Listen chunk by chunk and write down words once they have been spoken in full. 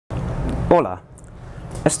Hola,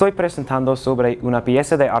 estoy presentando sobre una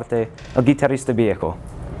pieza de arte, El Guitarista Viejo.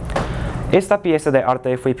 Esta pieza de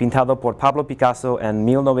arte fue pintada por Pablo Picasso en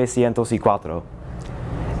 1904.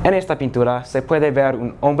 En esta pintura se puede ver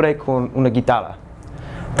un hombre con una guitarra.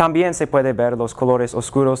 También se puede ver los colores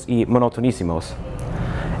oscuros y monotonísimos.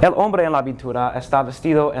 El hombre en la pintura está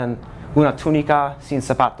vestido en una túnica sin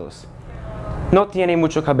zapatos. No tiene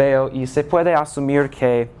mucho cabello y se puede asumir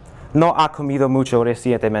que no ha comido mucho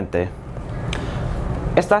recientemente.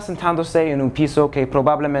 Está sentándose en un piso que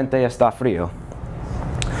probablemente está frío.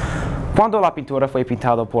 Cuando la pintura fue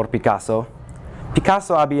pintada por Picasso,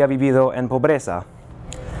 Picasso había vivido en pobreza.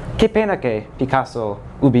 Qué pena que Picasso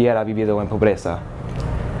hubiera vivido en pobreza.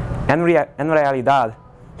 En realidad,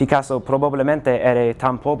 Picasso probablemente era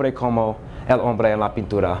tan pobre como el hombre en la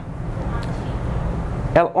pintura.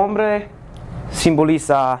 El hombre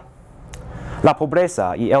simboliza la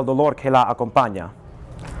pobreza y el dolor que la acompaña.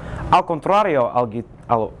 Al contrario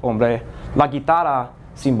al hombre, la guitarra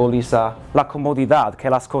simboliza la comodidad que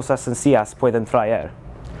las cosas sencillas pueden traer.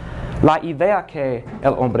 La idea que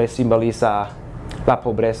el hombre simboliza la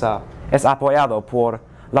pobreza es apoyado por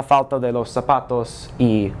la falta de los zapatos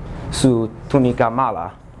y su túnica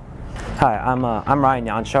mala. Hi, I'm Ryan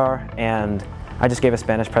Yanchar, and I just gave a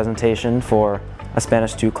Spanish presentation for a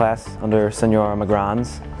Spanish 2 class under Senora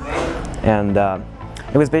Magran's. And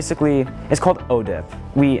it was basically, it's called ODIP.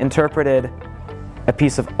 We interpreted a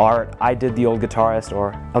piece of art. I did the Old Guitarist,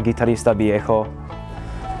 or El Guitarista Viejo.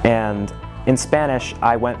 And in Spanish,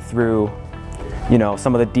 I went through,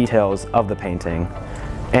 some of the details of the painting.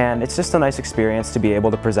 And it's just a nice experience to be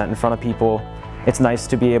able to present in front of people. It's nice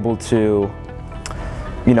to be able to,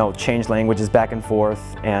 change languages back and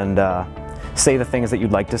forth and say the things that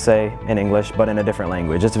you'd like to say in English, but in a different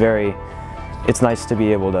language. It's nice to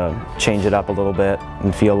be able to change it up a little bit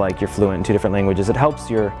and feel like you're fluent in 2 different languages. It helps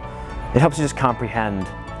you just comprehend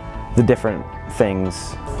the different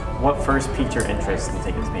things. What first piqued your interest in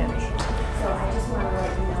taking Spanish?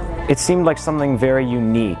 It seemed like something very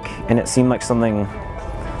unique, and it seemed like something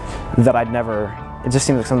that I'd never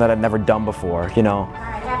done before,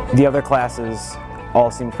 The other classes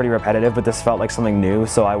all seemed pretty repetitive, but this felt like something new,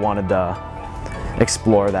 so I wanted to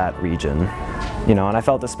explore that region. And I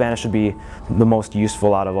felt that Spanish would be the most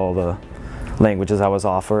useful out of all the languages I was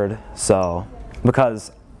offered. So,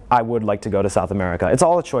 because I would like to go to South America. It's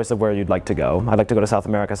all a choice of where you'd like to go. I'd like to go to South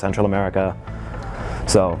America, Central America.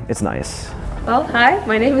 So, it's nice. Well, hi,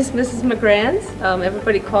 my name is Mrs. Magran's.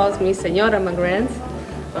 Everybody calls me Senora Magran's,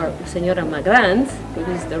 or Senora Magran's, which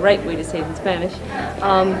is the right way to say it in Spanish.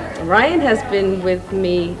 Ryan has been with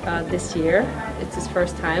me this year. It's his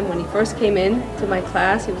first time. When he first came in to my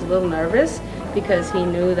class, he was a little nervous because he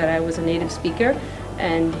knew that I was a native speaker,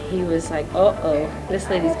 and he was like, uh-oh, this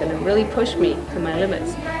lady's gonna really push me to my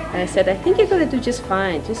limits. And I said, I think you're gonna do just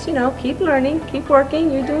fine. Just, keep learning, keep working,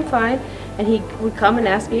 you're doing fine. And he would come and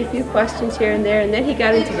ask me a few questions here and there, and then he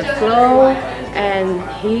got into the flow, and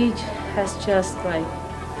he has just like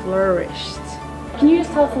flourished. Can you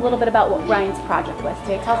just tell us a little bit about what Ryan's project was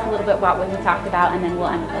today? Tell us a little bit about what we talked about, and then we'll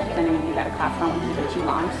end with, because I know you've got a class not to keep it too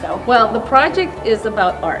long. So. Well, the project is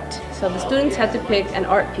about art. So the students had to pick an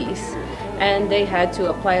art piece, and they had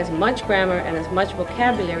to apply as much grammar and as much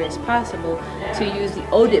vocabulary as possible to use the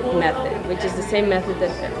ODIP method, which is the same method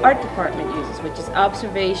that the art department uses, which is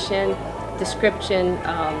observation, description,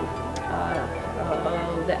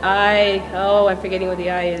 I'm forgetting what the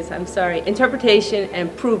I is, I'm sorry, interpretation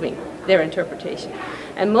and proving their interpretation.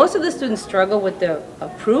 And most of the students struggle with the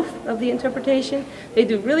proof of the interpretation. They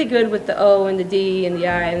do really good with the O and the D and the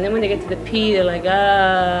I, and then when they get to the P, they're like,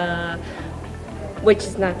 which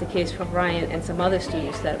is not the case for Ryan and some other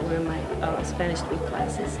students that were in my Spanish 3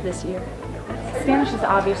 classes this year. Spanish is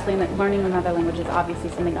obviously, learning another language is obviously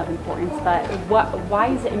something of importance, but why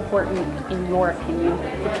is it important, in your opinion,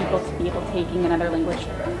 for people to be able to taking another language,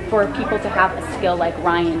 for people to have a skill like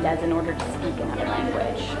Ryan does in order to speak another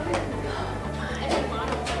language?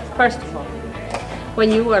 First of all,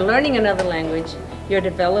 when you are learning another language, you're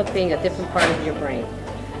developing a different part of your brain.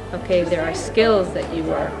 Okay, there are skills that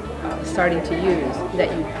you are starting to use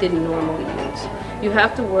that you didn't normally use. You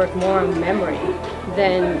have to work more on memory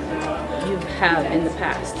than you have in the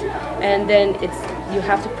past, and then you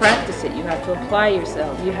have to practice it. You have to apply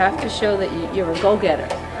yourself. You have to show that you're a go-getter.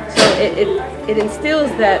 So it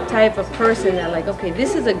instills that type of person that, like, okay,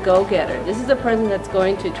 this is a go-getter. This is a person that's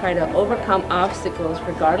going to try to overcome obstacles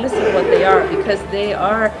regardless of what they are, because they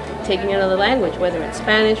are taking another language, whether it's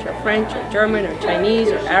Spanish or French or German or Chinese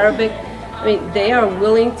or Arabic. I mean, they are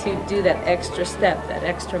willing to do that extra step, that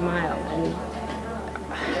extra mile. And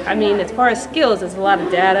I mean, as far as skills, there's a lot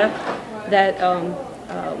of data that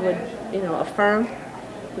would, affirm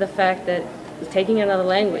the fact that taking another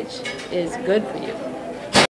language is good for you.